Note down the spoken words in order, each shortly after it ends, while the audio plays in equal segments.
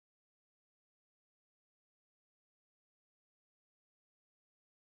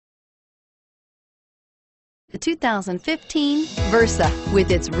The 2015 Versa.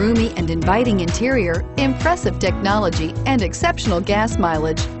 With its roomy and inviting interior, impressive technology, and exceptional gas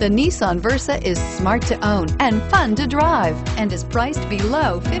mileage, the Nissan Versa is smart to own and fun to drive and is priced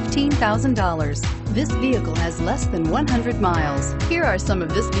below $15,000. This vehicle has less than 100 miles. Here are some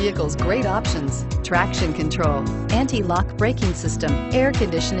of this vehicle's great options: traction control, anti-lock braking system, air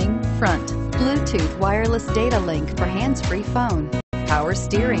conditioning, front, Bluetooth wireless data link for hands-free phone, power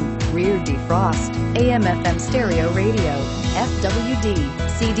steering, rear defrost, AM/FM stereo radio, FWD,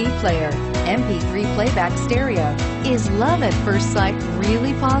 CD player, MP3 playback stereo. Is love at first sight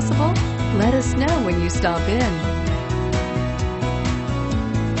really possible? Let us know when you stop in.